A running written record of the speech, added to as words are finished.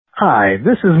Hi,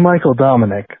 this is Michael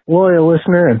Dominic, loyal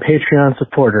listener and Patreon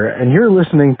supporter, and you're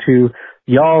listening to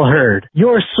Y'all Heard,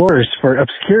 your source for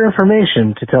obscure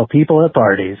information to tell people at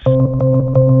parties.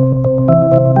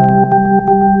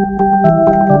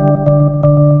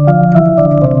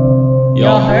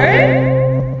 Y'all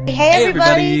heard? Hey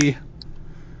everybody!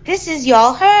 This is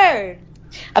Y'all Heard,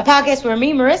 a podcast where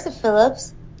me, Marissa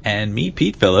Phillips, and me,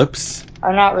 Pete Phillips,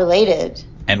 are not related.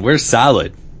 And we're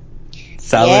solid.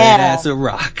 Solid as a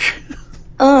rock.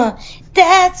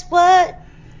 That's what...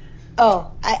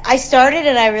 Oh, I started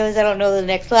and I realized I don't know the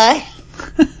next line.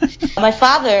 My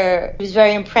father was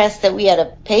very impressed that we had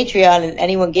a Patreon and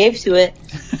anyone gave to it.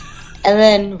 And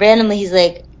then randomly he's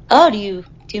like, oh, do you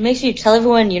make sure you tell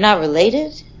everyone you're not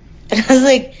related? And I was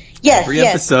like, yes, Every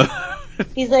episode.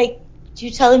 He's like, do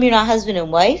you tell them you're not husband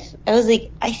and wife? I was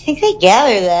like, I think they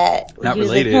gather that. Not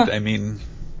related. Like, I mean,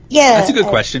 yeah, that's a good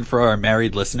question for our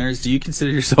married listeners. Do you consider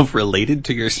yourself related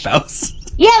to your spouse?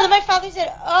 Yeah, then my father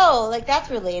said, oh, like that's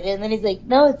related. And then he's like,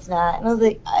 no, it's not. And I was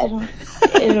like, I don't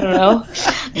know.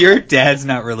 Your dad's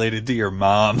not related to your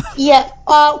mom. Yeah,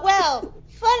 well,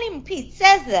 funny Pete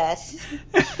says that.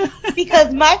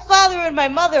 Because my father and my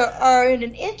mother are in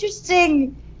an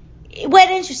interestingly,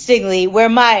 where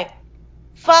my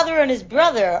father and his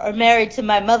brother are married to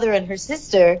my mother and her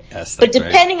sister. Yes, but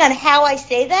depending on how I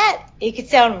say that, it could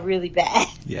sound really bad.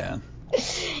 Yeah.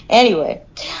 Anyway,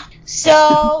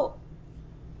 so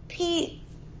Pete,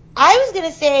 I was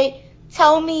going to say,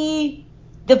 tell me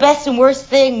the best and worst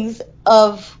things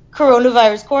of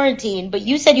coronavirus quarantine, but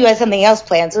you said you had something else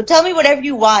planned. So tell me whatever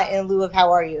you want in lieu of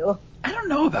how are you? I don't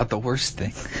know about the worst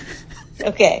thing.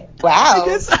 Okay. Wow.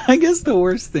 I guess the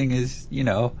worst thing is,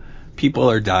 people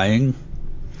are dying.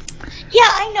 Yeah,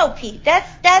 I know, Pete.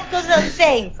 That goes without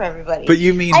saying for everybody. But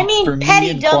you mean, for petty, me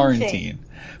in dumb quarantine. Thing.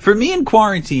 For me in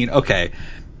quarantine, okay.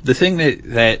 The thing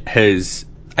that has,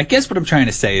 I guess what I'm trying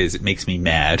to say is it makes me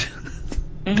mad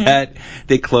that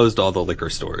they closed all the liquor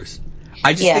stores.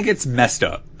 I just think it's messed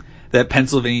up that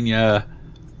Pennsylvania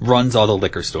runs all the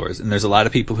liquor stores. And there's a lot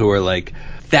of people who are like,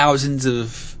 thousands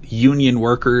of union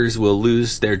workers will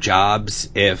lose their jobs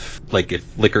if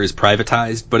liquor is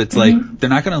privatized, but it's like they're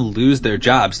not going to lose their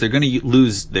jobs. They're going to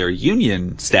lose their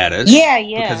union status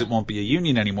because it won't be a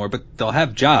union anymore, but they'll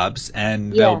have jobs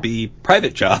and they'll be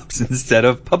private jobs instead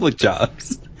of public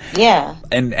jobs. Yeah.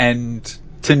 And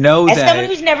to know as that... As someone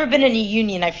who's never been in a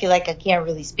union, I feel like I can't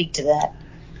really speak to that.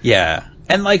 Yeah.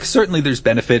 And certainly there's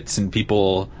benefits and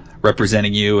people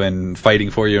representing you and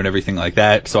fighting for you and everything like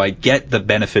that. So I get the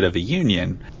benefit of a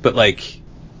union, but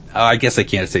I guess I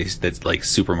can't say that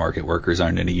supermarket workers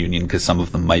aren't in a union because some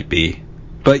of them might be.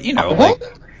 But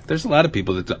there's a lot of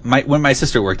people that when my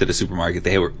sister worked at a supermarket,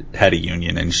 they had a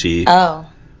union and she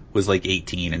was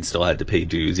 18 and still had to pay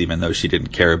dues, even though she didn't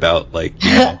care about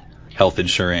health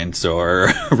insurance or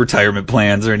retirement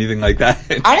plans or anything like that.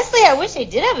 Honestly, I wish they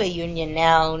did have a union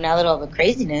now that all the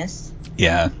craziness.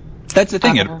 Yeah. That's the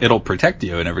thing. It'll protect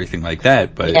you and everything like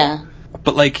that. But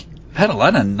I've had a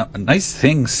lot of nice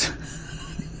things.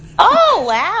 Oh,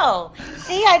 wow.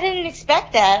 See, I didn't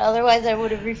expect that. Otherwise, I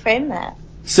would have reframed that.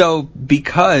 So,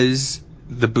 because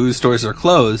the booze stores are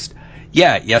closed,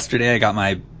 yesterday I got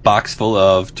my box full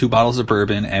of 2 bottles of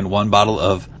bourbon and 1 bottle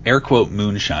of air quote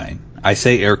moonshine. I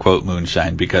say air quote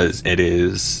moonshine because it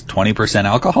is 20%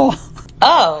 alcohol.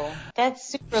 Oh, that's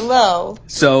super low.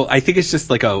 So I think it's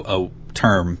just a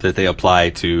term that they apply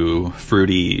to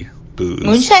fruity booze.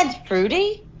 Moonshine's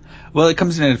fruity? Well, it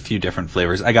comes in a few different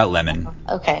flavors. I got lemon.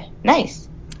 Okay, nice.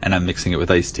 And I'm mixing it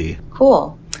with iced tea.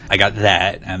 Cool. I got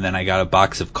that, and then I got a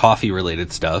box of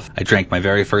coffee-related stuff. I drank my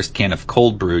very first can of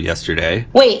cold brew yesterday.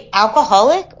 Wait,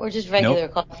 alcoholic or just regular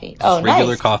coffee? Just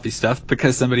regular coffee stuff,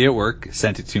 because somebody at work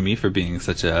sent it to me for being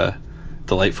such a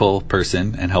delightful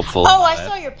person and helpful. Oh, I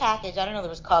saw your package. I don't know there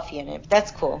was coffee in it.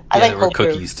 That's cool. I like cold brew. There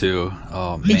were cookies, too.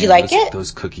 Oh, man. Did you like it?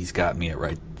 Those cookies got me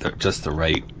at just the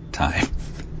right time.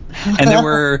 And there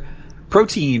were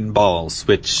protein balls,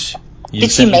 which you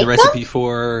sent me the recipe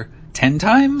for 10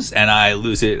 times, and I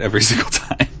lose it every single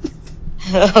time.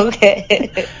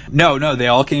 Okay. No, they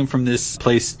all came from this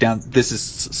place down... This is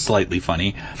slightly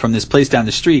funny. From this place down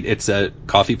the street, it's a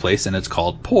coffee place, and it's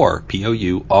called Pour,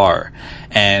 P-O-U-R.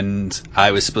 And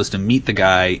I was supposed to meet the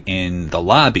guy in the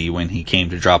lobby when he came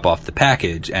to drop off the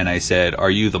package, and I said,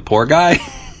 "Are you the poor guy?"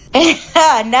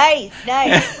 Nice.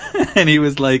 And he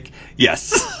was like,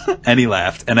 "Yes." And he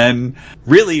laughed. And then,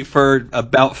 really, for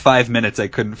about 5 minutes, I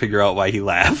couldn't figure out why he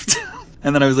laughed.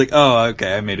 And then I was like, oh,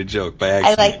 okay, I made a joke by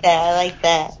accident. I like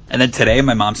that. And then today,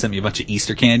 my mom sent me a bunch of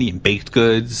Easter candy and baked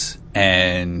goods,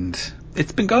 and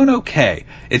it's been going okay.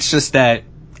 It's just that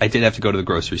I did have to go to the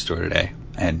grocery store today,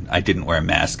 and I didn't wear a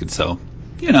mask, and so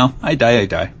I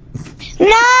die.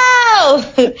 No!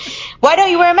 Why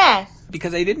don't you wear a mask?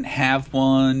 Because I didn't have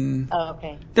one. Oh,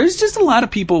 okay. There's just a lot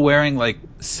of people wearing, like,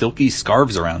 silky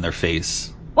scarves around their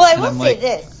face. Well, I will say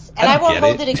this, and I won't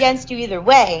hold it against you either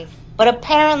way, but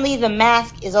apparently the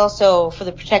mask is also for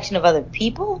the protection of other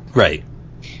people. Right.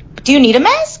 Do you need a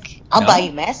mask? I'll buy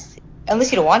you a mask.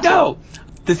 Unless you don't want to. No.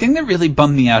 The thing that really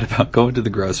bummed me out about going to the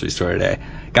grocery store today,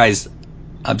 guys,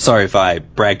 I'm sorry if I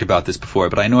bragged about this before,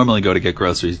 but I normally go to get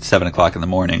groceries at 7 o'clock in the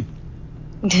morning.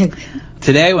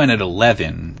 Today I went at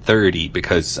 11:30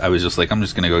 because I was just like, I'm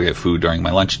just going to go get food during my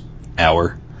lunch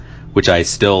hour, which I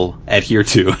still adhere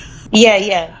to.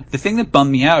 Yeah. The thing that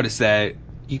bummed me out is that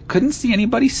you couldn't see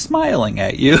anybody smiling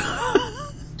at you.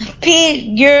 Pete,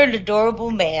 you're an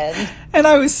adorable man. And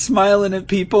I was smiling at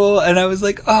people, and I was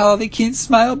like, oh, they can't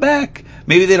smile back.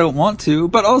 Maybe they don't want to,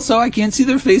 but also I can't see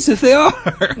their face if they are.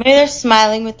 Maybe they're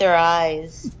smiling with their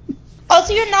eyes.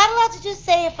 Also, you're not allowed to just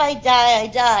say, if I die, I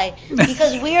die.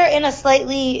 Because we are in a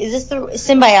slightly, is this the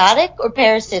symbiotic or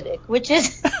parasitic? Which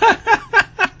is,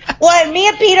 well, me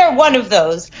and Pete are one of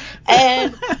those.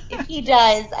 And if he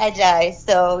dies, I die.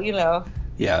 So,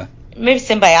 Yeah. Maybe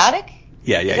symbiotic?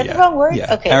 Yeah. Is that the wrong word?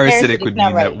 Yeah. Okay. Parasitic would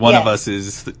mean that one of us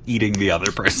is eating the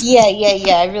other person. Yeah.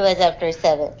 I realized after I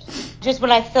said it. Just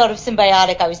when I thought of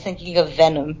symbiotic, I was thinking of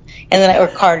venom or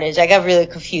carnage. I got really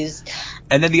confused.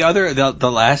 And then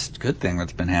the last good thing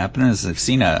that's been happening is I've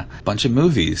seen a bunch of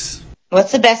movies.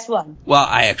 What's the best one? Well,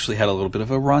 I actually had a little bit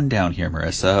of a rundown here,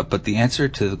 Marissa, but the answer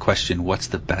to the question, what's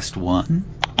the best one?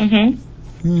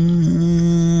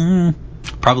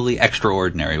 Probably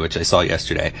Extraordinary, which I saw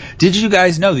yesterday. Did you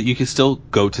guys know that you can still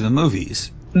go to the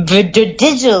movies?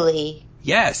 Digitally?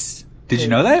 Yes. Did you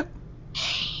know that?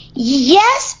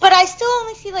 Yes, but I still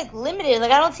only see, limited. I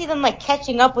don't see them,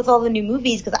 catching up with all the new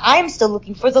movies because I'm still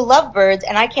looking for The Lovebirds,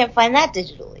 and I can't find that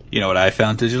digitally. You know what I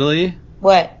found digitally?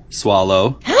 What?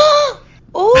 Swallow.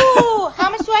 Ooh, how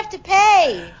much do I have to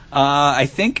pay? I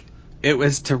think it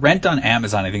was to rent on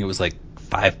Amazon. I think it was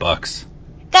 $5.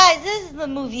 Guys, this is the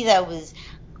movie that was...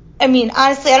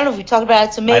 honestly, I don't know if we talked about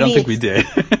it, so maybe... I don't think we did.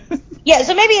 Yeah,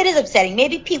 so maybe it is upsetting.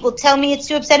 Maybe Pete will tell me it's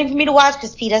too upsetting for me to watch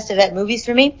because Pete has to vet movies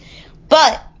for me.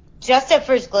 But just at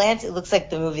first glance, it looks like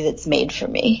the movie that's made for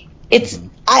me. It's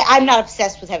I'm not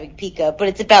obsessed with having pica, but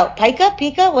it's about pica?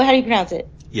 Well, how do you pronounce it?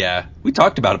 Yeah, we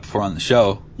talked about it before on the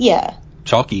show. Yeah.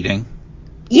 Chalk eating.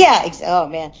 Yeah, oh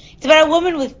man. It's about a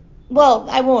woman with,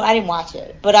 I didn't watch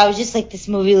it, but I was just like, this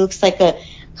movie looks like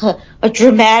a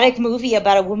dramatic movie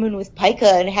about a woman with pica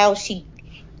and how she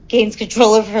gains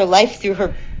control over her life through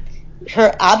her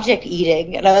object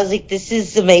eating, and I was like, this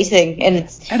is amazing. And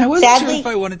I wasn't sure if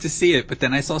I wanted to see it, but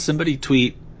then I saw somebody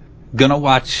tweet, gonna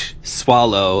watch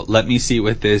Swallow, let me see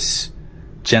what this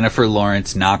Jennifer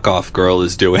Lawrence knockoff girl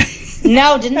is doing.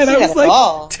 No, didn't see that at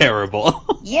all. Terrible.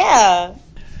 Yeah.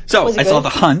 So I saw The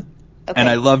Hunt, and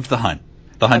I loved The Hunt.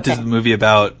 The Hunt is the movie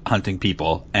about hunting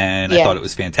people, and I thought it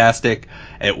was fantastic.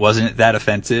 It wasn't that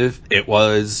offensive. It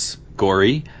was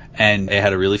gory. And it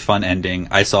had a really fun ending.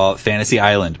 I saw Fantasy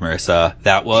Island, Marissa.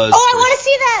 That was... Oh, I want to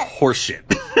see that! Horseshit.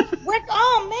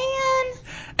 Oh, man.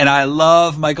 And I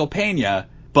love Michael Pena,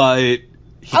 but he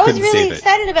couldn't save it. I was really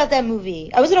excited about that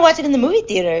movie. I was going to watch it in the movie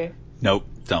theater. Nope,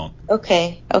 don't.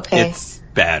 Okay. It's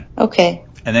bad. Okay.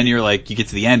 And then you get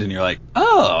to the end and you're like,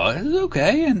 oh, it's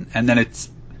okay. And then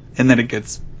it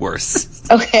gets worse.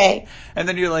 Okay. And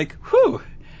then you're like, whew.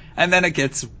 And then it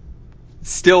gets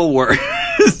still worse.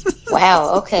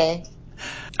 Wow, okay.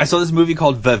 I saw this movie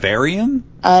called Vivarium.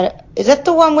 Is that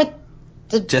the one with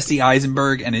the... Jesse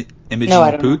Eisenberg and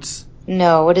Imogen Poots?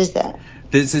 No, what is that?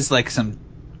 This is some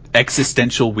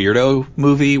existential weirdo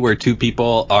movie where two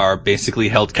people are basically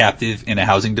held captive in a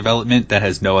housing development that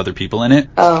has no other people in it.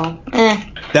 Oh,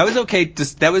 That was okay.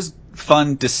 That was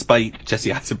fun despite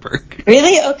Jesse Eisenberg.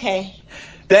 Really? Okay.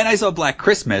 Then I saw Black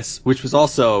Christmas, which was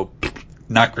also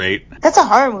not great. That's a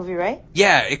horror movie, right?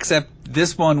 Yeah, except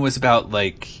this one was about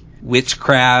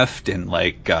witchcraft and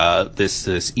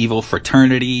this evil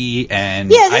fraternity, and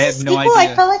I have no idea.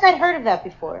 I felt like I'd heard of that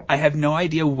before. I have no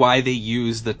idea why they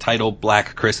used the title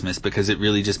Black Christmas, because it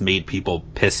really just made people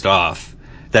pissed off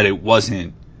that it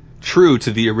wasn't true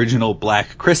to the original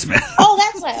Black Christmas. Oh,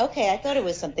 that's why. Okay, I thought it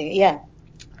was something. Yeah.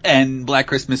 And Black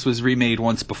Christmas was remade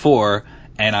once before,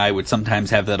 and I would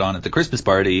sometimes have that on at the Christmas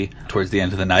party towards the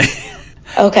end of the night.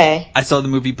 Okay. I saw the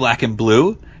movie Black and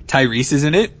Blue. Tyrese is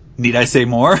in it. Need I say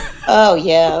more? Oh,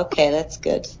 yeah. Okay, that's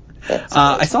good.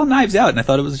 I saw Knives Out, and I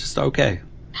thought it was just okay.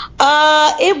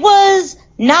 It was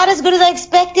not as good as I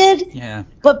expected. Yeah.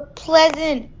 But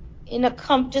pleasant in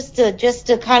just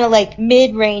a kind of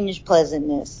mid-range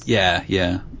pleasantness. Yeah.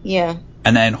 Yeah.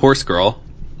 And then Horse Girl.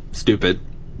 Stupid.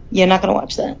 You're not going to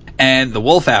watch that. And The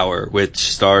Wolf Hour, which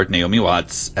starred Naomi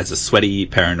Watts as a sweaty,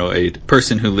 paranoid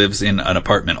person who lives in an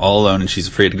apartment all alone and she's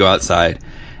afraid to go outside.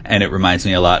 And it reminds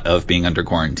me a lot of being under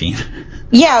quarantine.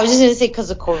 Yeah, I was just going to say because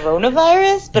of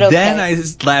coronavirus, but okay. Then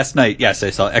last night, yes, I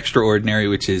saw Extraordinary,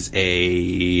 which is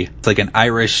it's like an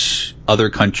Irish other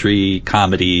country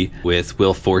comedy with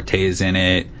Will Forte is in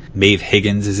it. Maeve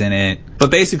Higgins is in it.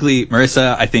 But basically,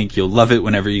 Marissa, I think you'll love it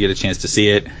whenever you get a chance to see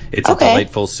it. It's a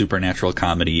delightful supernatural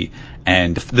comedy.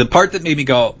 And the part that made me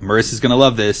go, Marissa's going to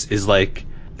love this, is like,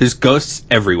 there's ghosts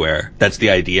everywhere. That's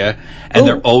the idea. And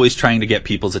they're always trying to get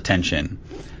people's attention.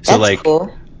 So, that's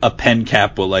cool. A pen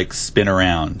cap will, like, spin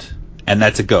around. And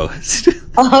that's a ghost.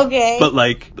 Okay. But,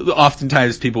 like,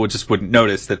 oftentimes people just wouldn't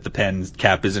notice that the pen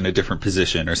cap is in a different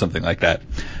position or something like that.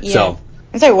 Yeah. So,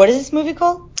 I'm sorry, what is this movie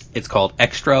called? It's called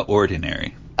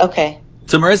Extraordinary. Okay.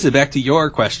 So, Marissa, back to your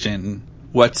question.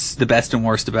 What's the best and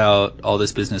worst about all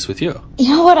this business with you? You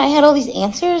know what? I had all these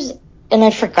answers, and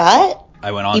I forgot.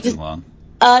 I went on too long.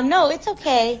 No, it's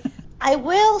okay. I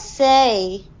will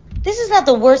say, this is not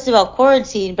the worst about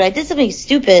quarantine, but I did something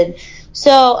stupid.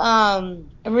 So, I'm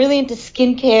really into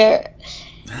skincare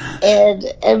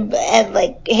and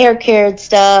like hair care and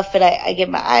stuff, and I get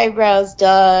my eyebrows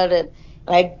done, and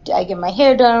I get my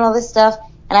hair done and all this stuff,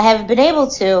 and I haven't been able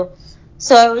to.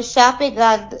 So I was shopping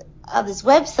on this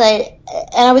website,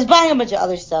 and I was buying a bunch of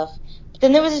other stuff. But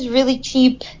then there was this really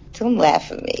cheap, don't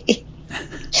laugh at me.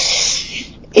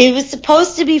 It was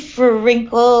supposed to be for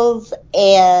wrinkles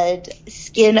and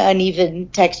skin uneven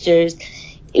textures.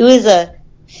 It was a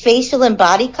facial and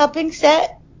body cupping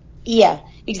set. Yeah,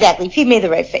 exactly. He made the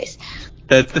right face.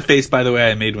 That's the face, by the way,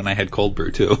 I made when I had cold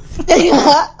brew, too.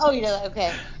 Oh, you know that?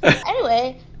 Okay.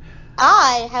 Anyway,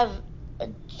 I have a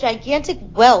gigantic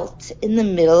welt in the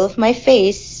middle of my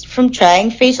face from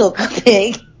trying facial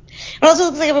cupping. It also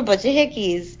looks like I have a bunch of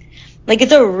hickeys. Like,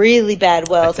 it's a really bad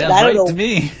welt. That sounds right to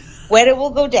me. When it will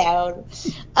go down.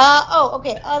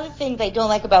 Okay. Other things I don't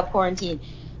like about quarantine.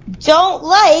 Don't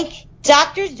like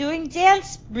doctors doing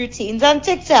dance routines on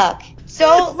TikTok.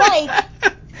 Don't like...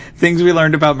 Things we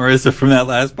learned about Marissa from that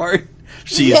last part.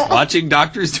 She's watching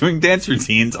doctors doing dance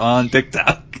routines on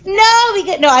TikTok. No,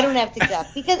 I don't have TikTok.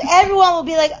 Because everyone will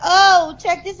be like, oh,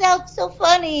 check this out, so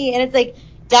funny. And it's like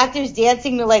doctors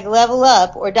dancing to, like, level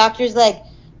up. Or doctors, like,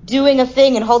 doing a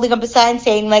thing and holding up a sign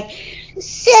saying, like,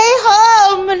 stay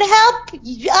home and help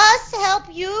us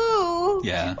help you.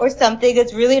 Yeah. Or something.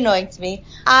 It's really annoying to me.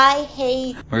 I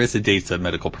hate... Marissa dates a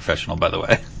medical professional, by the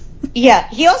way. Yeah,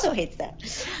 he also hates that.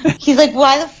 He's like,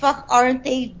 why the fuck aren't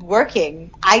they working?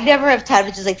 I never have time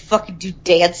to just, like, fucking do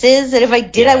dances. And if I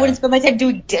did, I wouldn't spend my time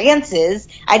doing dances.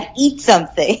 I'd eat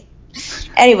something.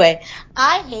 Anyway,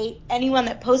 I hate anyone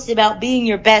that posts about being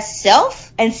your best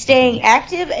self and staying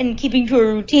active and keeping to a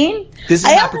routine. This is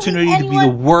an opportunity to be the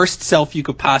worst self you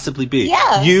could possibly be.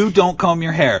 Yeah. You don't comb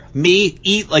your hair. Me,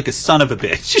 eat like a son of a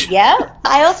bitch. Yeah.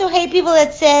 I also hate people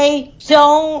that say,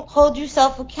 don't hold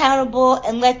yourself accountable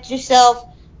and let yourself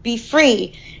be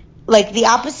free. Like the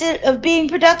opposite of being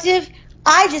productive.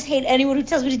 I just hate anyone who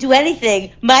tells me to do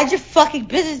anything. Mind your fucking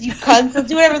business, you cunts. I'll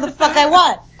do whatever the fuck I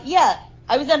want. Yeah.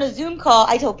 I was on a Zoom call.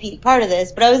 I told Pete part of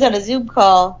this, but I was on a Zoom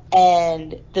call,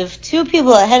 and the two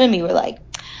people ahead of me were like,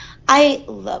 I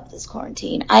love this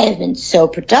quarantine. I have been so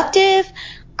productive.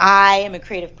 I am a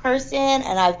creative person,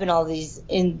 and I've been all these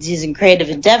in creative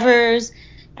endeavors.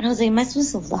 And I was like, am I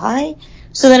supposed to lie?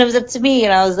 So then it was up to me,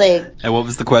 and I was like... And what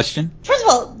was the question? First of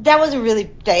all, that wasn't really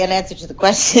an answer to the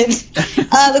question.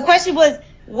 The question was,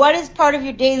 what is part of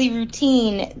your daily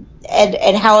routine,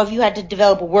 and how have you had to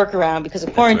develop a workaround because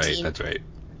of quarantine? That's right.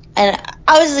 And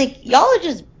I was like, y'all are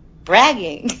just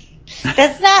bragging.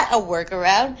 That's not a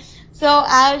workaround. So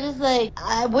I was just like,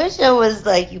 I wish I was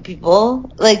like you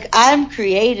people. Like, I'm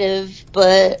creative,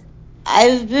 but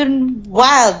I've been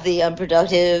wildly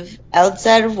unproductive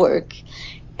outside of work.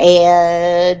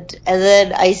 And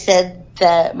then I said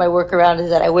that my workaround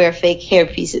is that I wear fake hair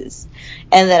pieces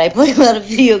and that I play a lot of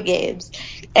video games.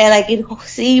 And I can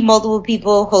see multiple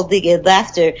people holding in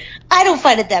laughter. I don't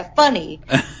find it that funny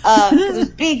because it was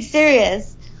being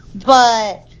serious.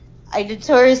 But I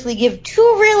notoriously give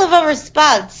too real of a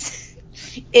response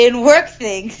in work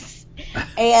things.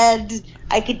 And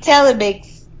I can tell it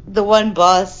makes the one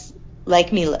boss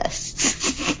like me less.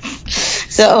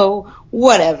 So,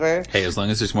 whatever. Hey, as long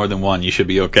as there's more than one, you should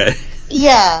be okay.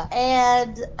 Yeah,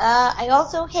 and I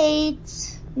also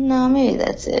hate... No, maybe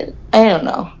that's it. I don't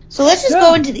know. So let's just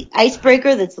go into the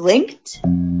icebreaker that's linked.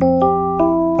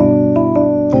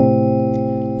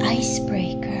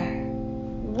 Icebreaker.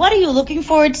 What are you looking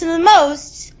forward to the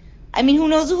most? I mean, who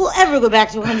knows if we'll ever go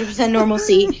back to 100%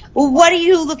 normalcy. Well, what are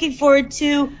you looking forward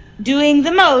to doing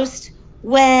the most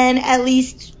when at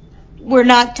least we're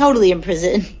not totally in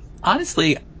prison.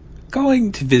 Honestly,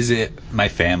 going to visit my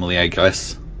family, I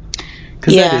guess.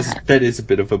 Because that is a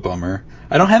bit of a bummer.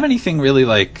 I don't have anything really,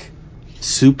 like,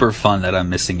 super fun that I'm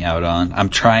missing out on. I'm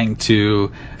trying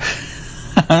to...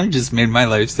 I just made my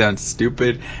life sound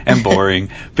stupid and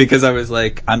boring because I was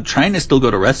like, I'm trying to still go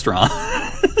to restaurants.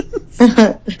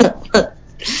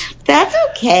 That's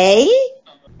okay.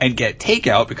 And get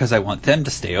takeout because I want them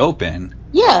to stay open.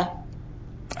 Yeah.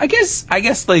 I guess,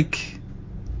 like,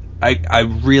 I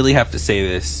really have to say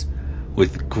this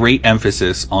with great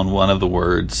emphasis on one of the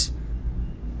words,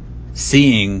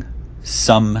 seeing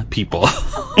some people.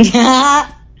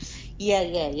 Yeah.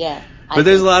 But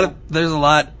there's a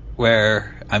lot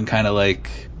where I'm kind of like,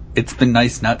 it's been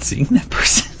nice not seeing that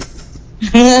person.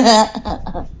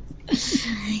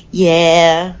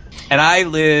 Yeah. And I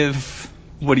live,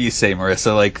 what do you say,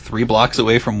 Marissa, like 3 blocks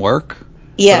away from work?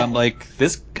 Yeah. But I'm like,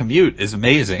 this commute is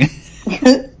amazing.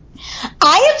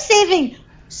 I am saving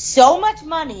so much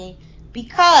money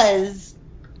because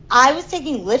I was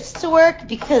taking lifts to work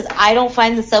because I don't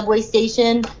find the subway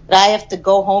station that I have to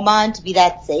go home on to be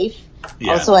that safe.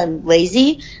 Yeah. Also, I'm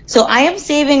lazy. So I am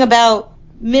saving about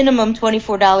minimum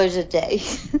 $24 a day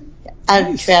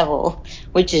on travel,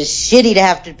 which is shitty to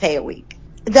have to pay a week.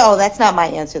 No, that's not my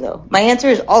answer, though. My answer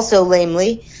is also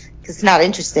lamely, because it's not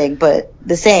interesting, but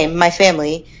the same, my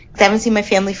family. Because I haven't seen my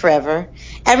family forever.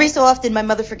 Every so often, my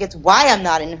mother forgets why I'm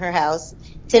not in her house.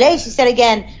 Today, she said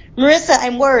again, Marissa,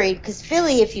 I'm worried, because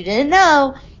Philly, if you didn't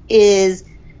know, is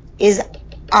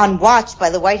on watch by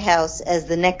the White House as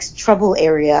the next trouble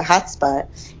area hotspot.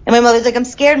 And my mother's like, I'm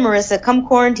scared, Marissa, come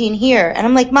quarantine here. And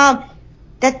I'm like, Mom,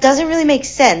 that doesn't really make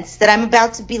sense that I'm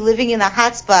about to be living in a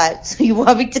hotspot, so you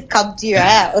want me to come to your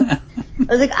house. I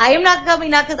was like, I am not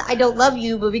coming, not because I don't love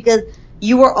you, but because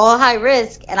you were all high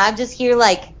risk, and I'm just here,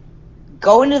 like,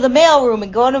 going to the mailroom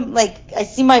and going to, like, I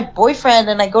see my boyfriend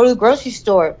and I go to the grocery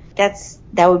store.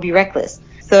 That would be reckless.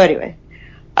 So anyway,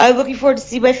 I'm looking forward to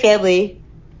see my family,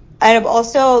 and I'm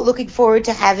also looking forward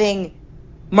to having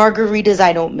margaritas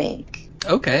I don't make.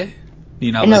 Okay.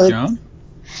 You not like your own?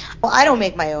 Well, I don't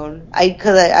make my own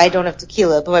because I don't have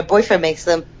tequila, but my boyfriend makes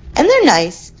them, and they're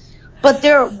nice. But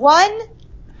they're, 1,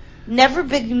 never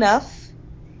big enough,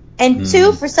 and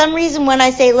 2, for some reason, when I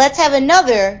say, let's have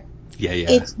another,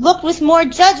 it's looked with more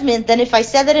judgment than if I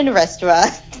said that in a restaurant.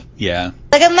 Yeah.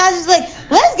 Like, I'm not just like,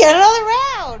 let's get another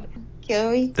round.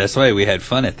 Can we? That's why we had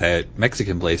fun at that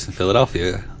Mexican place in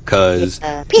Philadelphia. Because,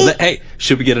 hey,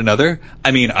 should we get another?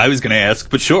 I mean, I was going to ask,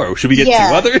 but sure, should we get 2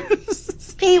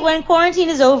 others? Pete, when quarantine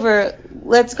is over,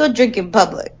 let's go drink in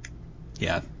public.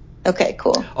 Yeah. Okay,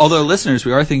 cool. Although, listeners,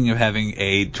 we are thinking of having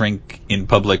a drink in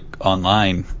public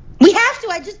online. We have to.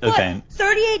 I just bought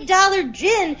 $38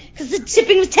 gin because the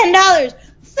shipping was $10.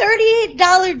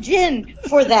 $38 gin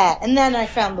for that. And then I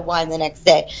found the wine the next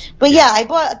day. But yeah, I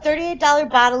bought a $38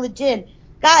 bottle of gin.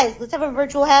 Guys, let's have a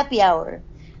virtual happy hour.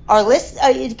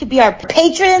 It could be our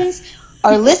patrons,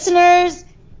 our listeners,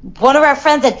 one of our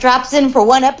friends that drops in for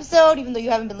one episode, even though you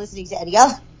haven't been listening to any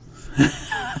other.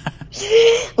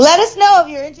 Let us know if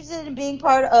you're interested in being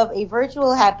part of a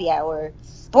virtual happy hour.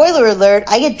 Spoiler alert,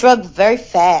 I get drugged very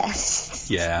fast.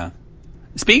 Yeah.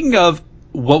 Speaking of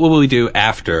what will we do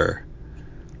after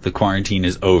the quarantine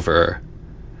is over,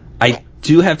 I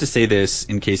do have to say this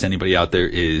in case anybody out there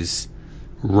is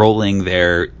rolling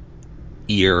their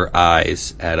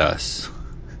eyes at us.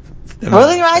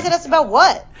 Rolling your eyes at us about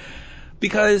what?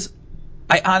 Because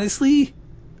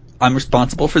I'm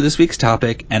responsible for this week's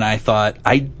topic, and I thought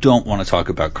I don't want to talk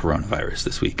about coronavirus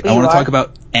this week. I want to talk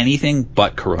about anything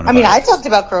but coronavirus. I mean, I talked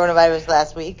about coronavirus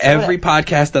last week. So every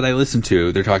podcast that I listen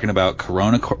to, they're talking about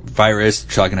coronavirus,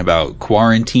 they're talking about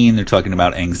quarantine, they're talking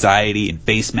about anxiety and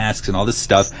face masks and all this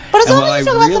stuff. But it's always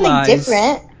talking about something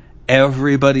different.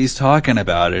 Everybody's talking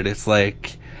about it. It's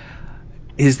like,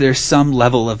 is there some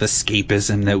level of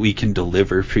escapism that we can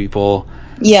deliver people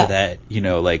so that,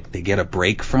 like, they get a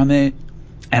break from it?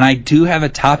 And I do have a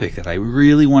topic that I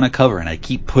really want to cover, and I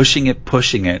keep pushing it,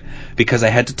 because I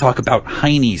had to talk about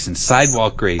heinies and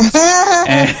sidewalk grapes.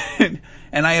 and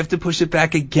I have to push it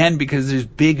back again because there's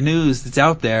big news that's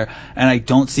out there, and I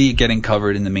don't see it getting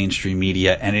covered in the mainstream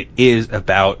media, and it is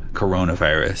about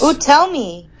coronavirus. Oh, tell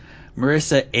me.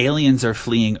 Marissa, aliens are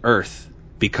fleeing Earth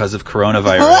because of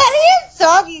coronavirus. What are you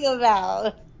talking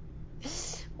about?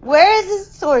 Where is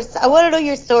this source? I want to know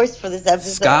your source for this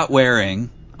episode. Scott Waring,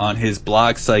 on his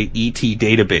blog site ET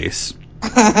Database,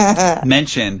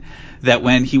 mentioned that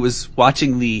when he was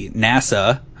watching the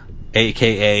NASA,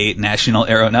 aka National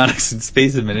Aeronautics and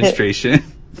Space Administration,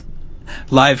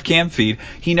 live cam feed,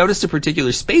 he noticed a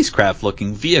particular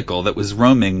spacecraft-looking vehicle that was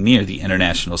roaming near the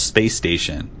International Space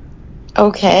Station.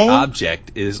 Okay. The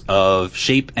object is of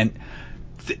shape and...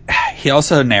 he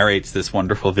also narrates this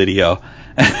wonderful video,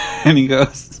 and he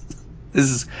goes,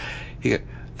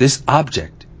 this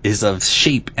object is of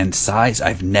shape and size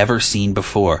I've never seen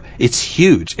before. It's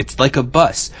huge. It's like a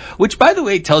bus. Which, by the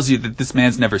way, tells you that this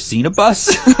man's never seen a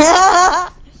bus.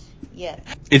 Yeah.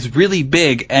 It's really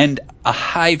big and a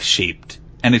hive-shaped,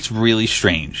 and it's really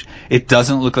strange. It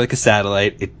doesn't look like a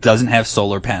satellite. It doesn't have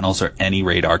solar panels or any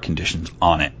radar conditions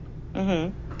on it.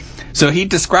 Mm-hmm. So he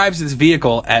describes this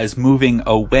vehicle as moving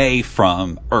away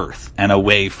from Earth and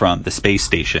away from the space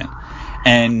station.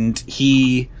 And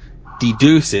he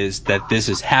deduces that this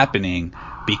is happening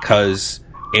because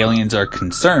aliens are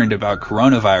concerned about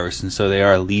coronavirus, and so they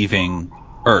are leaving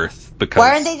Earth.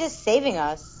 Why aren't they just saving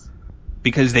us?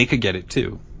 Because they could get it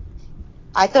too.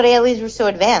 I thought aliens were so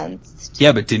advanced.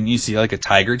 Yeah, but didn't you see like a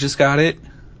tiger just got it?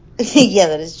 Yeah,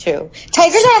 that is true.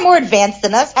 Tigers aren't more advanced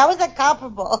than us. How is that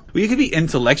comparable? We could be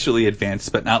intellectually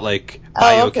advanced, but not like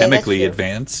biochemically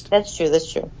advanced. That's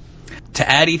true. To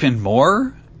add even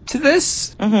more to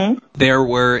this, there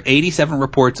were 87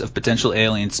 reports of potential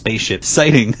alien spaceship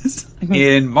sightings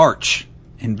in March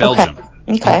in Belgium.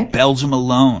 Okay. Belgium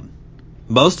alone.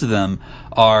 Most of them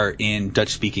are in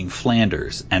Dutch-speaking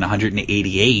Flanders, and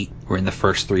 188 were in the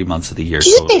first 3 months of the year.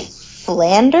 Did you say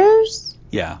Flanders?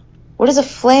 Yeah. What is a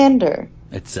Flander?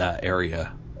 It's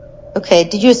area. Okay,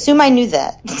 did you assume I knew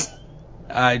that?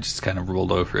 I just kind of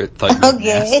rolled over it. Thought you were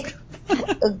Okay.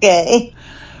 Okay.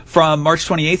 From March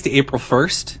 28th to April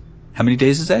 1st, how many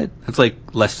days is that? That's like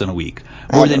less than a week.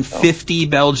 More than 50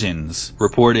 Belgians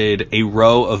reported a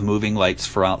row of moving lights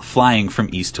flying from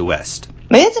east to west.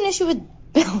 Maybe that's an issue with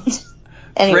Belgium.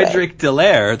 Anyway. Frederick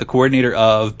Delaire, the coordinator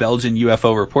of Belgian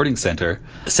UFO Reporting Center,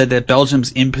 said that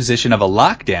Belgium's imposition of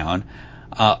lockdown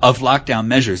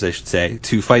measures, I should say,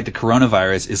 to fight the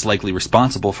coronavirus is likely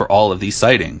responsible for all of these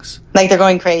sightings. Like they're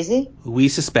going crazy? We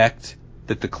suspect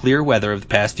that the clear weather of the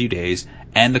past few days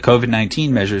and the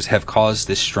COVID-19 measures have caused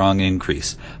this strong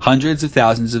increase. Hundreds of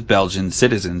thousands of Belgian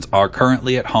citizens are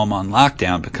currently at home on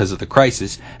lockdown because of the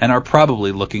crisis and are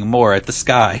probably looking more at the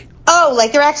sky. Oh,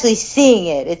 like they're actually seeing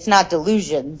it. It's not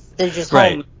delusions. They're just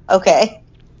home. Okay.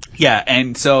 Yeah,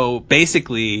 and so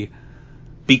basically,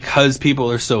 because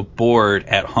people are so bored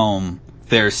at home,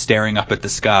 they're staring up at the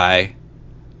sky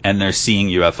and they're seeing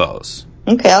UFOs.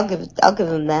 Okay, I'll give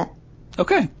them that.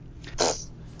 Okay.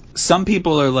 Some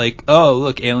people are like, oh,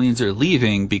 look, aliens are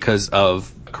leaving because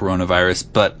of coronavirus,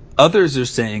 but others are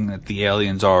saying that the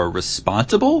aliens are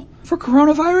responsible for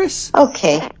coronavirus.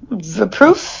 Okay. The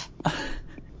proof?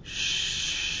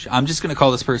 I'm just going to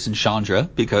call this person Chandra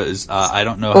because I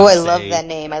don't know how to say... I love that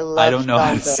name. I don't know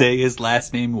how to say his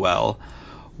last name well.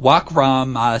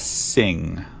 Wakram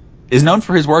Singh is known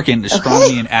for his work in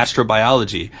astronomy and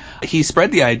astrobiology. He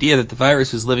spread the idea that the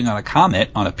virus was living on a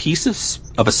comet on a piece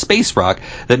of a space rock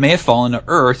that may have fallen to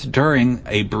Earth during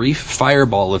a brief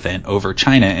fireball event over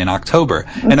China in October.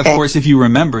 Okay. And of course, if you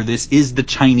remember, this is the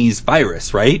Chinese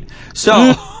virus, right?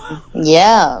 So...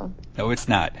 Yeah. No, it's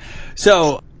not.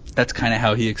 So... That's kind of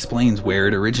how he explains where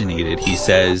it originated. He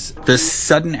says, the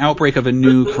sudden outbreak of a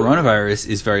new coronavirus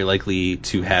is very likely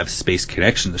to have space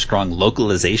connection. The strong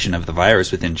localization of the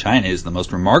virus within China is the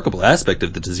most remarkable aspect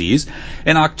of the disease.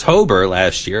 In October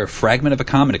last year, a fragment of a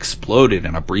comet exploded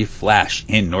in a brief flash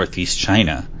in northeast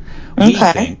China. We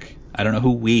think, I don't know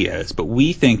who we is, but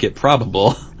we think it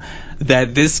probable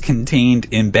that this contained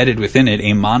embedded within it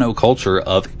a monoculture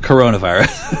of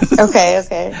coronavirus.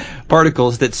 Okay.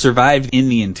 Particles that survived in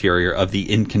the interior of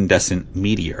the incandescent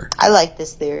meteor. I like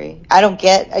this theory. I don't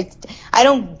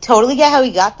totally get how he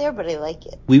got there, but I like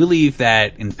it. We believe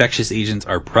that infectious agents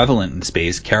are prevalent in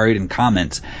space, carried in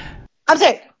comets. I'm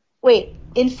sorry. Wait.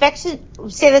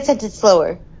 Say that sentence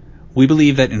slower. We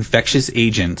believe that infectious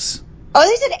agents... Oh,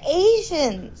 they said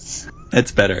Asians.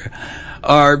 That's better.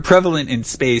 Are prevalent in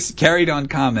space, carried on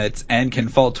comets, and can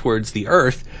fall towards the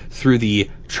Earth through the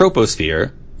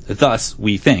troposphere. Thus,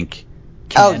 we think,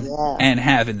 and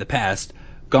have in the past,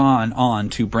 gone on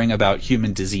to bring about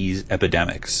human disease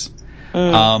epidemics.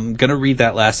 I'm going to read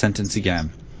that last sentence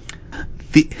again.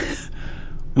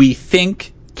 We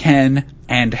think, can,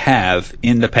 and have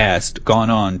in the past gone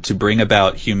on to bring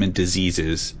about human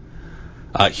disease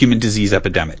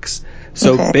epidemics.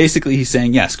 So basically he's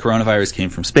saying, yes, coronavirus came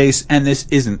from space, and this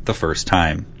isn't the first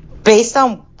time. Based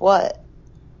on what?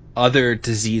 Other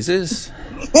diseases?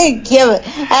 Yeah, but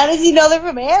how does he know they're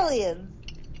from aliens?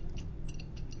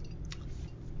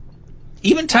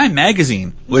 Even Time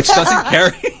Magazine, which doesn't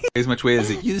carry as much weight as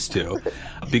it used to,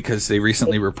 because they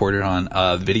recently reported on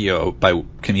a video by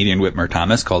comedian Whitmer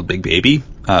Thomas called Big Baby,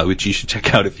 which you should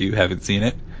check out if you haven't seen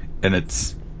it. And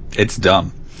it's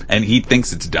dumb. And he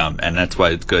thinks it's dumb, and that's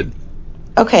why it's good.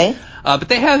 Okay. But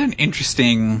they have an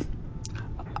interesting,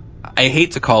 I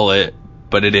hate to call it,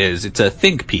 but it is. It's a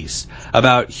think piece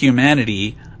about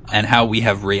humanity and how we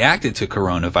have reacted to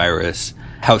coronavirus,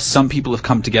 how some people have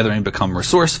come together and become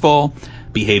resourceful,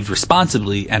 behaved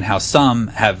responsibly, and how some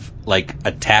have, like,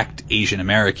 attacked Asian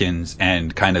Americans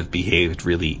and kind of behaved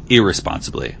really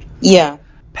irresponsibly. Yeah.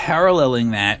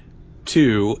 Paralleling that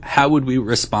to how would we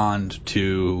respond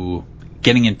to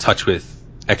getting in touch with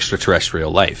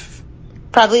extraterrestrial life?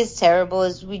 Probably as terrible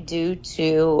as we do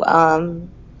to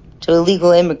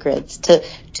illegal immigrants, to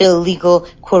illegal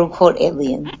quote-unquote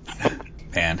aliens.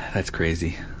 Man, that's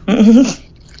crazy.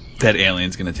 That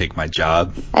alien's going to take my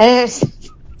job.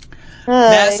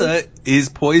 NASA is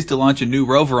poised to launch a new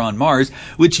rover on Mars,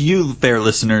 which you, fair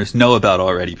listeners, know about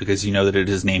already because you know that it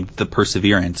is named the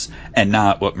Perseverance and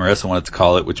not what Marissa wanted to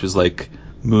call it, which was like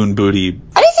moon booty.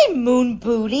 I didn't say moon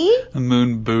booty. A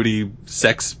moon booty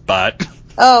sex spot.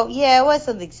 Oh, yeah, it was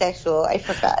something sexual. I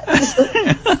forgot.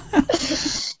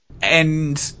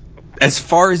 And as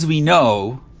far as we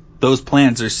know, those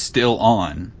plans are still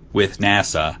on with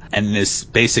NASA. And this,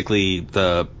 basically,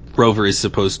 the rover is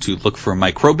supposed to look for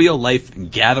microbial life and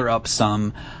gather up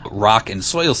some rock and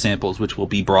soil samples which will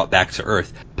be brought back to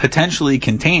Earth, potentially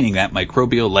containing that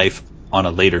microbial life on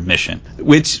a later mission,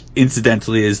 which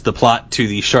incidentally is the plot to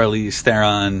the Charlize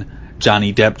Theron,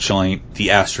 Johnny Depp joint,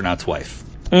 The Astronaut's Wife.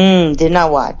 Did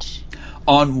not watch.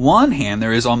 On one hand,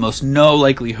 there is almost no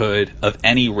likelihood of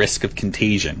any risk of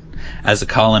contagion. As a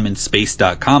column in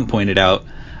Space.com pointed out,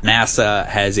 NASA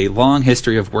has a long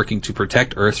history of working to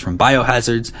protect Earth from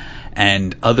biohazards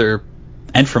and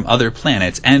from other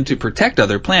planets, and to protect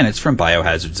other planets from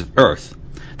biohazards of Earth.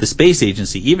 The space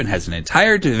agency even has an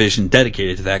entire division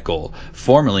dedicated to that goal,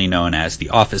 formerly known as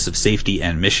the Office of Safety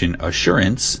and Mission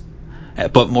Assurance,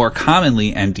 but more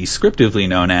commonly and descriptively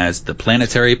known as the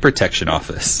Planetary Protection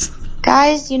Office.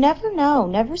 Guys, you never know.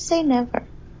 Never say never.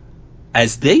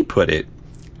 As they put it,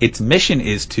 its mission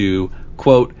is to,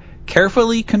 quote,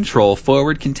 carefully control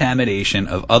forward contamination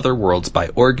of other worlds by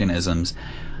organisms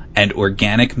and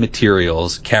organic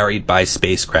materials carried by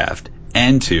spacecraft,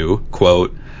 and to,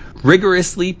 quote,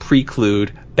 rigorously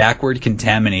preclude backward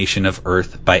contamination of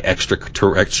Earth by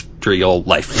extraterrestrial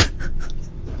life.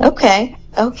 Okay.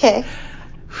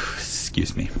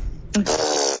 Excuse me.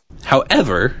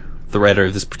 However, the writer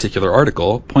of this particular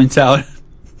article points out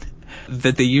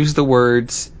that they use the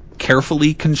words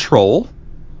carefully control,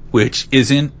 which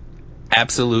isn't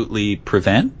absolutely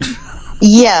prevent.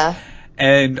 Yeah.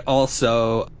 And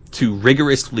also to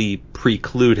rigorously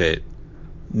preclude it,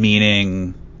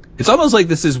 meaning it's almost like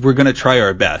this is we're going to try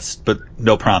our best, but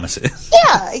no promises.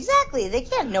 Yeah, exactly. They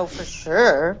can't know for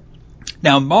sure.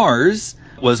 Now, Mars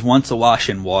was once awash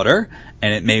in water,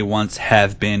 and it may once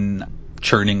have been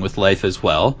churning with life as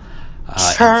well.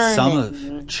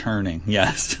 Churning,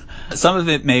 yes. Some of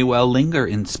it may well linger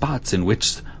in spots in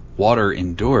which water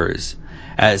endures.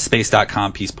 As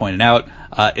Space.com piece pointed out,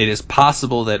 it is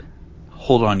possible that...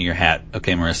 Hold on to your hat.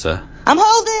 Okay, Marissa. I'm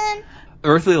holding!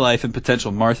 Earthly life and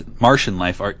potential Martian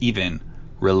life are even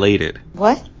related.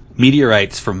 What?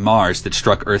 Meteorites from Mars that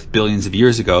struck Earth billions of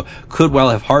years ago could well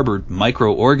have harbored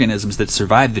microorganisms that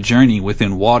survived the journey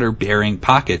within water-bearing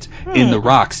pockets in the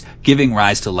rocks, giving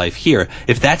rise to life here.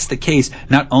 If that's the case,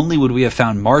 not only would we have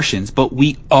found Martians, but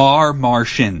we are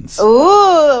Martians.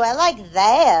 Ooh, I like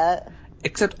that.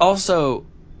 Except also,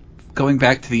 going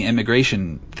back to the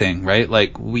immigration thing, right?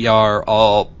 Like, we are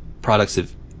all products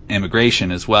of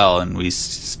immigration as well, and we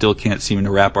still can't seem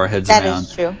to wrap our heads around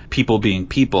people being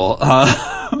people.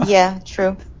 Yeah,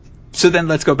 true. So then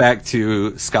let's go back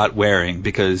to Scott Waring,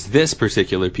 because this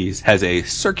particular piece has a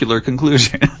circular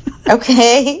conclusion.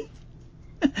 Okay.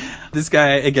 This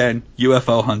guy, again,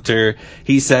 UFO hunter,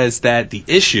 he says that the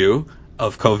issue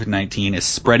of COVID-19 is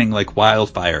spreading like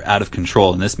wildfire, out of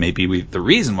control, and this may be the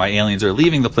reason why aliens are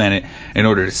leaving the planet in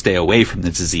order to stay away from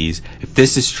the disease. If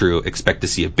this is true, expect to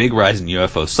see a big rise in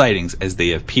UFO sightings as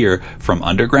they appear from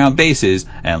underground bases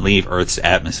and leave Earth's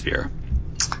atmosphere.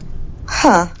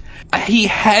 Huh. He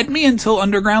had me until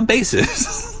underground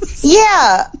bases.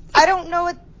 Yeah, I don't know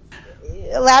what...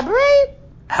 Elaborate?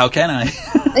 How can I?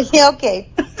 Yeah, okay.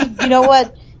 You know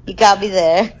what? You got me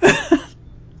there.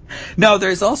 No,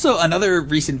 there's also another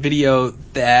recent video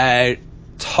that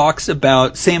talks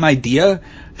about same idea,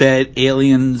 that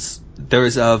aliens,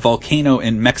 there's a volcano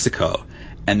in Mexico,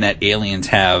 and that aliens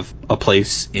have a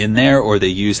place in there, or they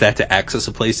use that to access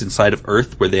a place inside of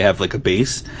Earth where they have like a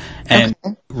base. And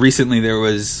recently there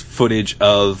was footage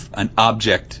of an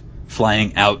object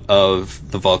flying out of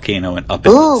the volcano and up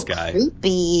into the sky.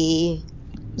 Creepy.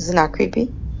 Is it not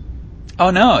creepy?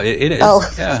 Oh no, it is. Oh.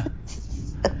 Yeah.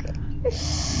 Okay.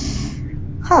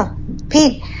 Huh.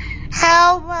 Pete,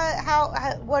 how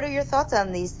what are your thoughts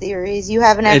on these theories? You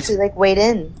haven't actually weighed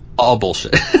in. All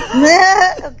bullshit.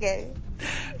 Okay.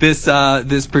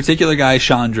 This particular guy,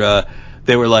 Chandra,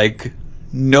 they were like,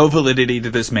 no validity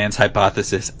to this man's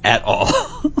hypothesis at all.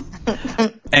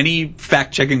 Any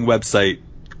fact-checking website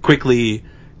quickly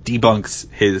debunks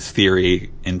his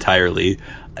theory entirely.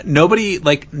 Nobody,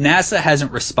 NASA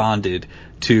hasn't responded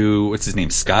to, what's his name,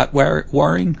 Scott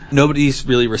Waring? Nobody's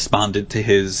really responded to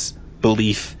his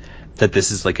belief that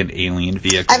this is like an alien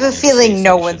vehicle. I have a feeling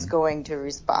no one's going to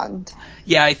respond.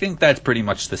 Yeah, I think that's pretty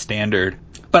much the standard.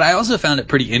 But I also found it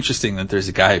pretty interesting that there's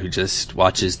a guy who just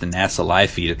watches the NASA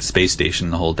live feed at the space station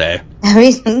the whole day.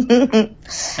 And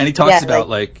he talks about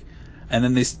and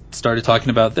then they started talking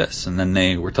about this, and then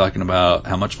they were talking about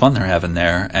how much fun they're having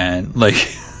there, and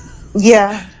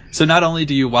yeah. So not only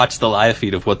do you watch the live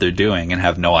feed of what they're doing and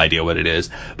have no idea what it is,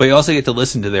 but you also get to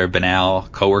listen to their banal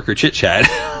coworker chit chat.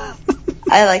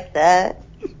 I like that.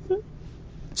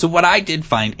 So what I did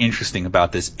find interesting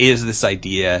about this is this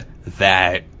idea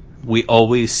that we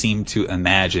always seem to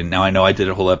imagine. Now, I know I did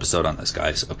a whole episode on this,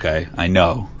 guys, okay? I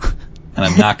know. And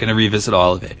I'm not going to revisit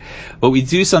all of it. But we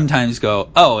do sometimes go,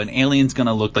 oh, an alien's going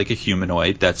to look like a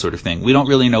humanoid, that sort of thing. We don't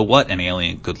really know what an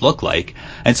alien could look like.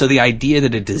 And so the idea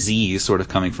that a disease sort of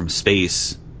coming from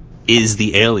space is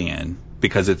the alien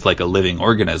because it's like a living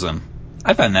organism,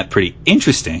 I find that pretty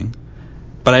interesting.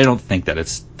 But I don't think that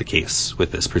it's the case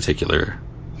with this particular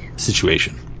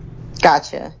situation.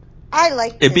 Gotcha. I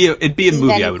like it'd be a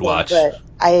movie I would watch. But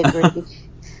I agree.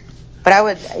 But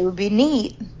it would be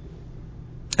neat.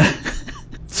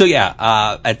 So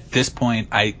yeah, at this point,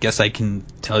 I guess I can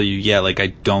tell you, I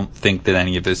don't think that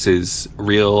any of this is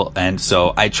real, and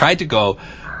so I tried to go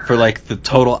for the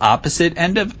total opposite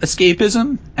end of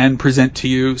escapism and present to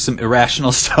you some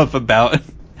irrational stuff about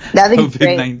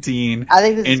COVID-19. I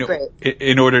think this is great.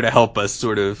 In order to help us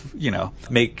sort of,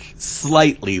 make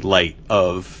slightly light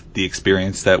of the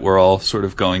experience that we're all sort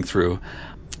of going through.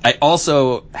 I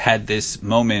also had this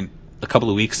moment a couple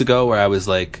of weeks ago where I was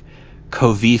like,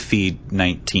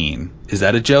 COVID-19. Is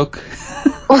that a joke?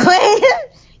 Wait,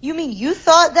 you mean you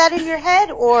thought that in your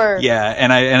head, or? Yeah,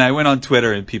 and I went on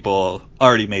Twitter and people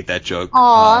already made that joke.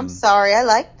 Oh, I'm sorry. I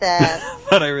like that.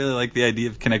 But I really like the idea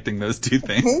of connecting those two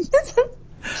things.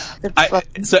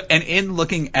 And in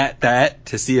looking at that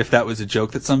to see if that was a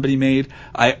joke that somebody made,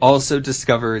 I also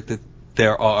discovered that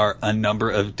there are a number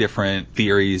of different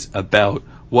theories about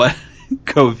what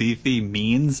COVID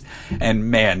means, and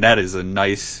man, that is a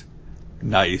nice.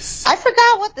 I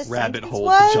forgot what the rabbit hole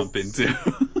was. to jump into.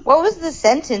 What was the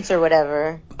sentence or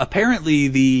whatever? Apparently,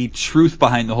 the truth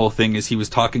behind the whole thing is he was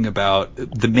talking about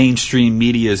the mainstream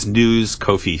media's news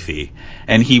Kofifi,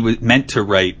 and he was meant to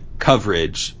write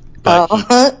coverage, but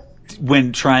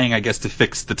when trying, I guess, to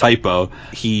fix the typo,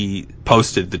 he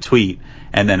posted the tweet,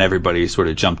 and then everybody sort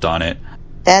of jumped on it.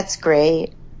 That's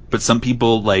great. But some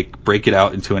people break it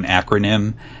out into an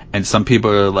acronym, and some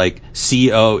people are like,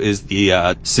 CO is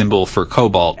the symbol for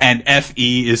cobalt, and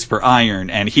FE is for iron,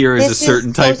 and here is a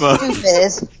certain type of.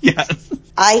 Stupid. Yes.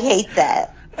 I hate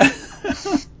that.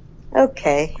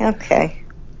 Okay.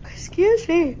 Excuse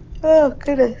me. Oh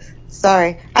goodness.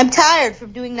 Sorry. I'm tired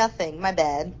from doing nothing. My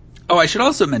bad. Oh, I should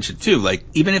also mention, too,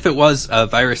 even if it was a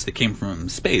virus that came from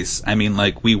space, I mean,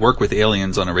 we work with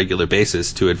aliens on a regular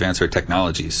basis to advance our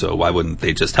technology, so why wouldn't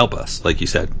they just help us, like you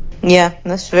said? Yeah,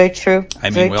 that's very true. I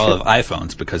mean, we all have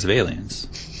iPhones because of aliens.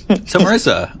 So,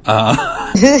 Marissa,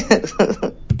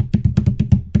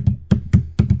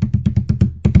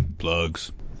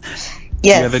 plugs. Yes. Do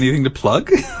you have anything to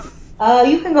plug?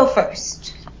 You can go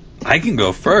first. I can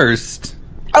go first.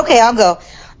 Okay, I'll go.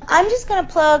 I'm just going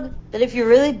to plug that if you're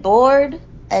really bored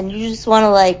and you just want to,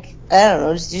 I don't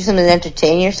know, just do something to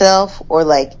entertain yourself or,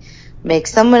 make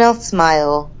someone else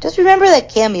smile, just remember that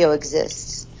Cameo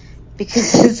exists.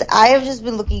 Because I have just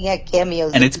been looking at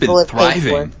Cameos. And it's been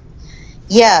thriving.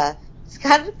 Yeah, it's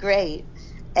kind of great.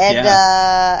 And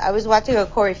I was watching a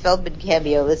Corey Feldman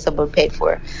cameo that someone paid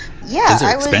for. Yeah, those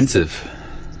are expensive.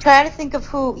 Trying to think of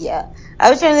who. Yeah, I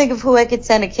was trying to think of who I could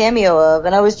send a cameo of,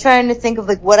 and I was trying to think of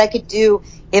what I could do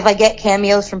if I get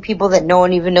cameos from people that no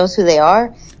one even knows who they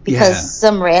are, because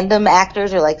some random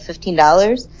actors are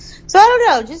 $15. So I don't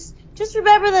know, just just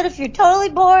remember that if you're totally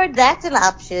bored, that's an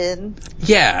option.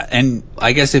 Yeah, and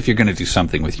I guess if you're going to do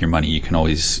something with your money, you can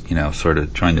always, sort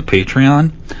of join the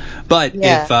Patreon. But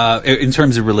if, in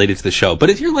terms of related to the show, but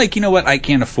if you're like, you know what, I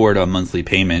can't afford a monthly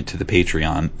payment to the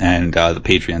Patreon, and the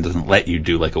Patreon doesn't let you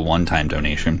do like a one-time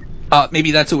donation,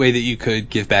 maybe that's a way that you could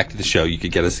give back to the show. You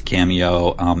could get us a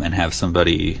cameo, and have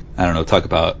somebody, I don't know, talk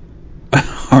about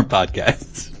our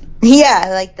podcast. Yeah,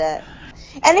 I like that.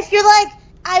 And if you're like,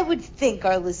 I would think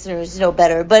our listeners know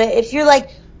better, but if you're like,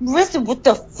 Marissa, what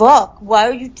the fuck? Why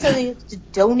are you telling us to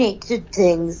donate to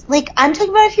things? Like, I'm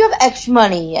talking about if you have extra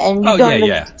money and you don't know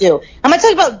what to do. I'm not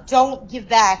talking about don't give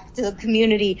back to the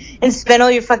community and spend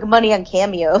all your fucking money on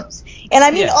cameos. And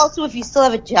I mean also if you still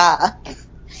have a job.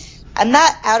 I'm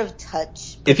not out of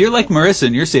touch. If you're like Marissa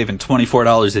and you're saving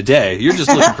 $24 a day, you're just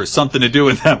looking for something to do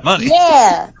with that money.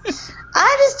 Yeah.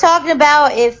 I'm just talking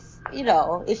about if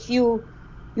you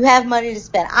have money to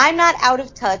spend. I'm not out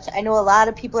of touch. I know a lot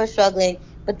of people are struggling,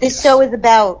 but this show is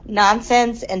about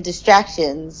nonsense and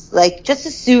distractions. Like, just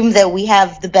assume that we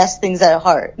have the best things at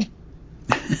heart.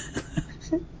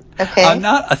 Okay? I'm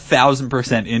not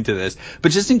 1,000% into this,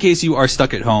 but just in case you are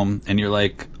stuck at home and you're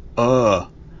like,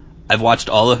 I've watched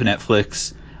all of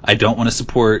Netflix. I don't want to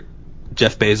support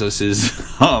Jeff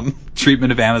Bezos'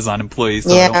 treatment of Amazon employees,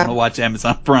 so I don't want to watch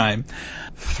Amazon Prime.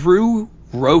 Through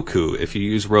Roku, if you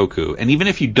use Roku, and even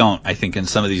if you don't, I think in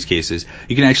some of these cases,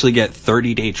 you can actually get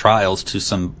 30-day trials to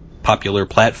some popular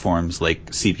platforms like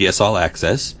CBS All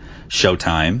Access,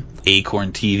 Showtime,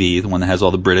 Acorn TV, the one that has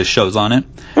all the British shows on it.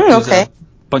 There's a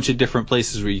bunch of different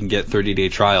places where you can get 30-day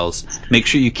trials. Make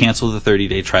sure you cancel the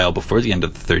 30-day trial before the end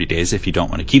of the 30 days if you don't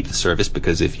want to keep the service,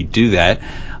 because if you do that,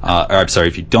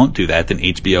 if you don't do that, then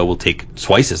HBO will take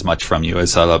twice as much from you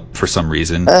as for some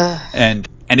reason.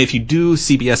 And if you do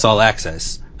CBS All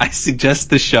Access, I suggest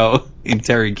the show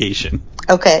Interrogation.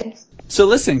 Okay. So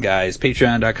listen, guys,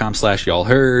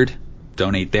 patreon.com/y'allheard.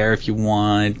 Donate there if you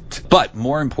want. But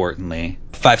more importantly,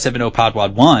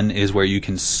 570-PODWAD1 is where you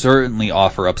can certainly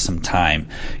offer up some time.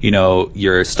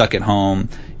 You're stuck at home.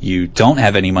 You don't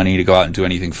have any money to go out and do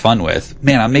anything fun with.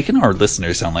 Man, I'm making our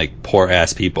listeners sound like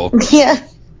poor-ass people. Yeah.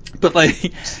 But you're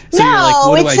like,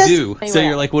 what do I do? So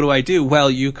you're like, what do I do?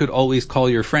 Well, you could always call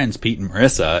your friends Pete and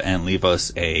Marissa and leave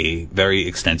us a very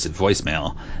extensive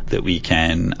voicemail that we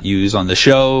can use on the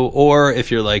show. Or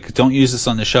if you're like, don't use this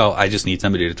on the show, I just need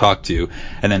somebody to talk to,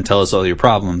 and then tell us all your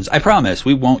problems. I promise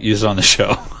we won't use it on the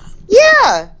show.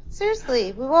 Yeah,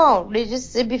 seriously, we won't.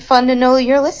 It'd be fun to know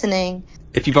you're listening.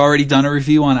 If you've already done a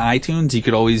review on iTunes, you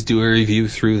could always do a review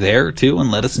through there, too,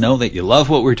 and let us know that you love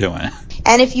what we're doing.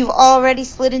 And if you've already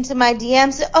slid into my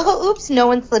DMs, no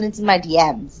one slid into my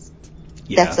DMs.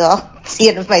 Yeah. That's all. That's the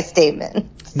end of my statement.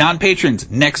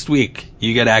 Non-patrons, next week,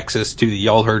 you get access to the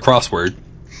Y'all Heard crossword.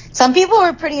 Some people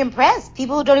were pretty impressed.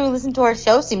 People who don't even listen to our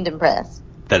show seemed impressed.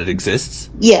 That it exists?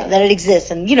 Yeah, that it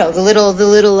exists. And, the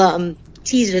little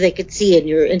teaser they could see in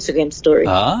your Instagram story.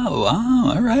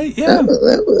 Oh, all right, yeah.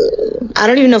 I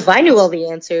don't even know if I knew all the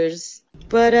answers,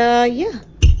 but yeah.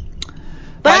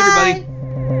 Bye everybody.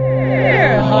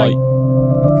 Bye.